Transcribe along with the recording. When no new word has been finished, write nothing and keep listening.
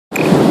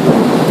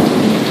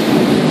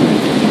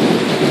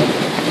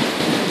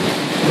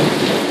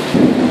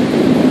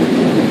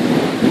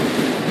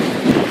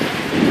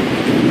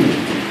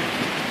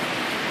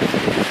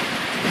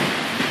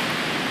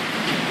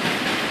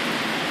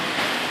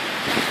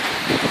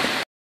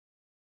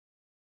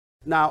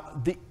Now,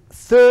 the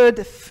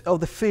third of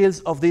the fields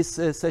of these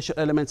essential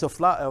elements of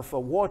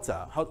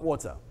water, hot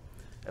water,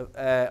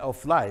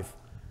 of life,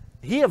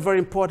 here very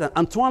important,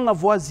 Antoine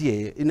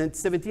Lavoisier in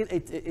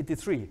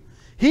 1783,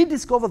 he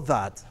discovered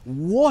that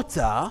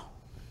water,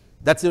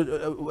 that's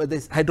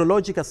this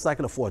hydrological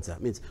cycle of water,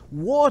 means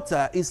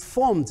water is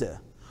formed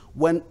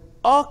when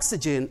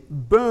oxygen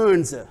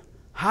burns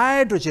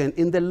hydrogen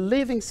in the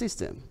living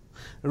system,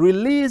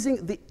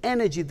 releasing the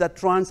energy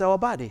that runs our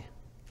body.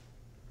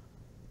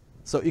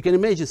 So you can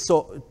imagine,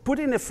 so put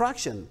in a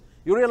fraction,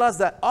 you realize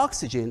that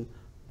oxygen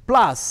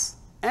plus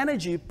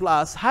energy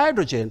plus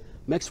hydrogen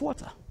makes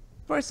water.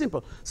 Very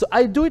simple. So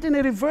I do it in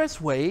a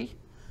reverse way.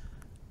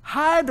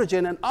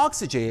 Hydrogen and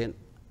oxygen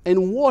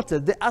in water,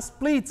 they are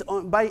split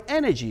by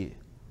energy,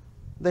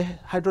 the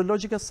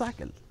hydrological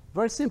cycle.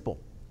 Very simple.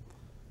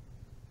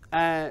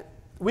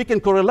 We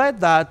can correlate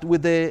that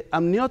with the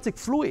amniotic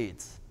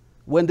fluid.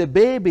 When the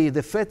baby,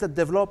 the fetal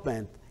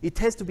development, it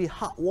has to be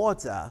hot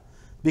water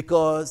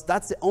because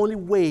that's the only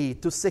way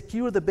to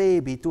secure the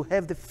baby to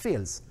have the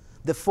fields,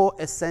 the four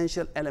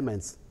essential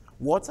elements.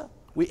 Water,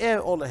 we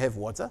all have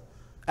water,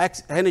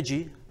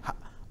 energy,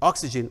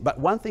 oxygen, but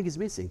one thing is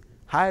missing,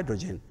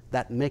 hydrogen,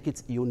 that make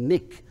it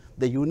unique.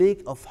 The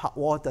unique of hot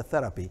water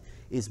therapy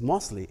is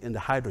mostly in the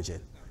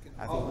hydrogen.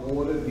 Can hot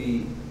water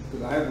be,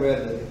 because I've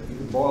read that you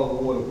can boil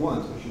the water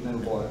once, but you never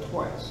boil it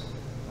twice,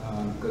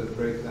 because it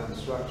breaks down the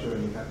structure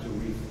and you have to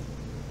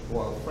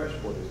re-boil fresh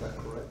water, is that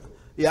correct?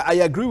 Yeah, I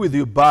agree with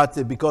you,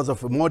 but because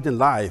of modern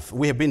life,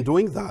 we have been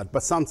doing that,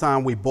 but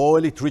sometimes we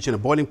boil it, reaching a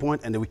boiling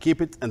point, and then we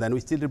keep it, and then we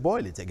still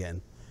boil it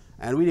again.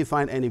 And we didn't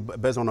find any,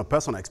 based on our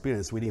personal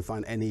experience, we didn't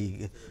find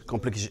any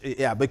complication.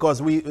 Yeah,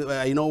 because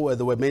I know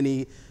there were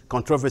many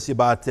controversy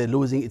about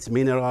losing its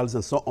minerals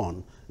and so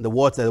on, the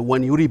water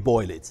when you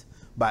reboil it.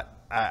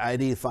 But I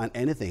didn't find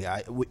anything.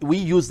 We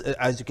use,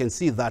 as you can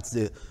see, that's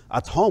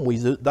at home we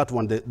use that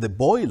one, the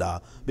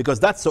boiler, because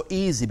that's so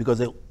easy because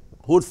the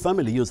whole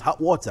family use hot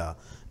water,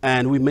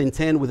 and we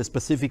maintain with a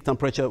specific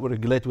temperature, we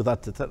regulate with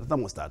that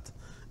thermostat,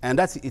 and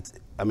that's it.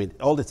 I mean,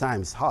 all the time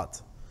it's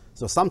hot.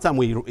 So sometimes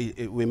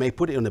we may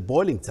put it in the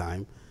boiling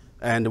time,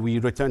 and we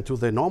return to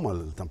the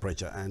normal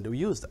temperature, and we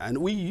use. And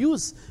we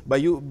use, by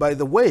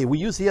the way, we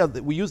use here,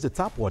 we use the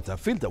tap water,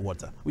 filter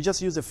water. We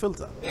just use a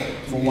filter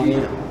for 1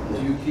 year.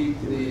 Do you keep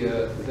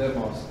the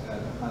thermos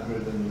at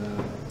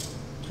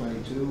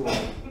 122? Or?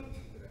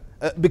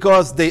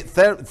 Because the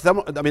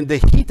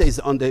heater is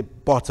on the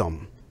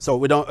bottom. So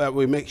we don't.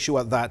 We make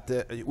sure that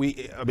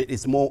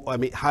it's more.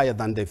 Higher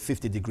than the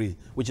 50 degree,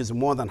 which is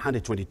more than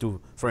 122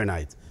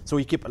 Fahrenheit. So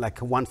we keep like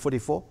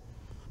 144.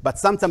 But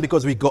sometimes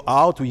because we go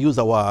out, we use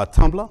our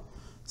tumbler.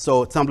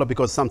 So tumbler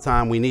because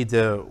sometimes we need,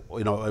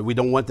 we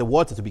don't want the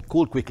water to be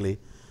cooled quickly.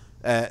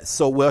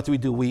 So what we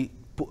do, we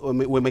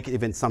make it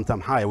even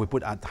sometimes higher. We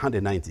put at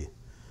 190.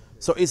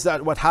 So is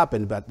that what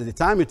happened? But the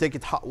time you take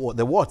it hot,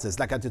 the water, it's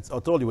like I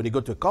told you when you go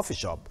to a coffee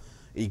shop.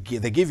 They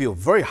give you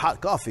very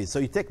hot coffee, so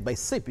you take by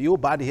sip. Your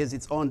body has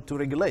its own to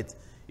regulate.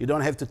 You don't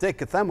have to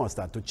take a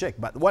thermostat to check.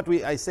 But what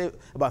I say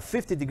about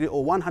 50 degree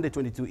or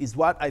 122 is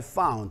what I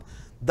found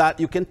that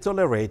you can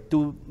tolerate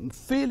to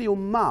fill your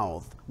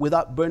mouth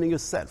without burning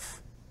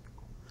yourself.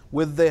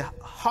 With the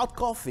hot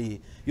coffee,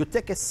 you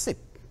take a sip.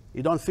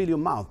 You don't fill your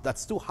mouth.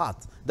 That's too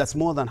hot. That's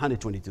more than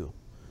 122.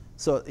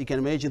 So you can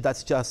imagine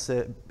that's just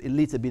a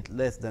little bit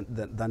less than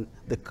the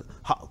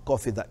hot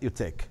coffee that you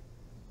take.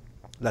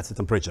 That's the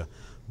temperature.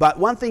 But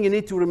one thing you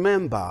need to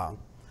remember,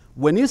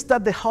 when you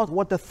start the hot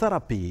water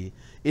therapy,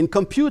 in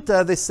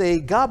computer they say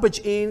garbage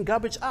in,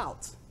 garbage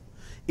out.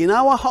 In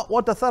our hot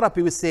water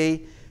therapy we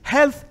say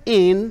health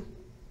in,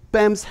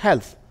 PEMS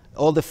health,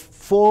 all the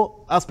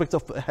four aspects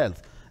of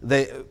health,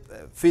 the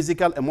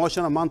physical,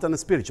 emotional, mental, and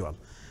spiritual.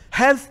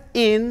 Health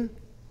in,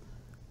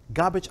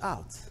 garbage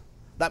out.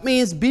 That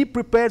means be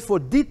prepared for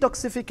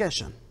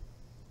detoxification.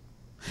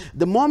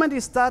 The moment you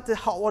start the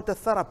hot water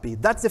therapy,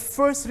 that's the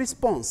first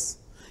response.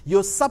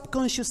 Your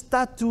subconscious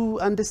start to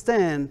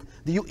understand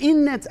your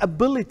innate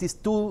abilities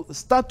to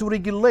start to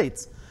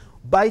regulate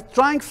by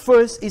trying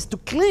first is to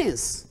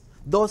cleanse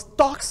those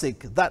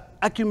toxic that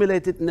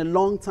accumulated in a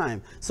long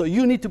time. So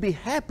you need to be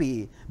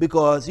happy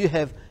because you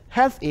have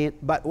health in,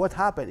 but what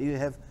happened? You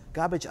have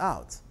garbage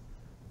out.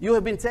 You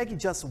have been taking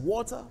just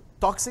water,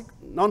 toxic,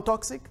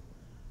 non-toxic,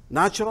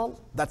 natural.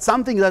 That's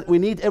something that we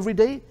need every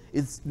day.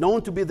 It's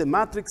known to be the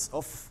matrix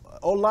of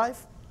all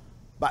life.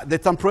 But the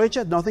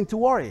temperature, nothing to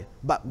worry.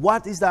 But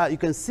what is that? You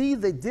can see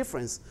the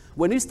difference.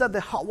 When you start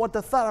the hot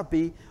water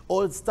therapy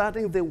or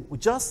starting the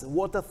just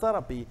water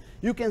therapy,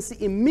 you can see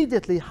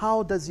immediately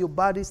how does your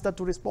body start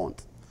to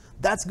respond.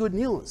 That's good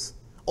news.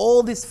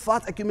 All this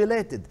fat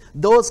accumulated,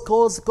 those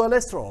cause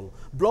cholesterol,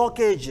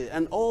 blockage,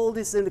 and all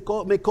this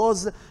may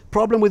cause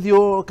problem with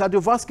your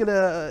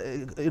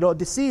cardiovascular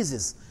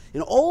diseases.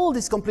 All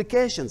these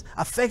complications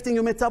affecting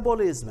your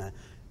metabolism.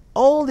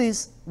 All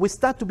this will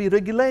start to be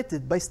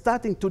regulated by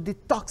starting to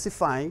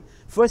detoxify.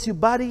 First, your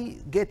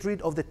body get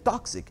rid of the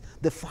toxic,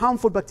 the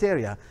harmful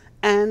bacteria,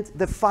 and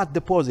the fat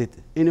deposit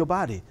in your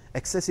body,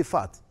 excessive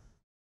fat.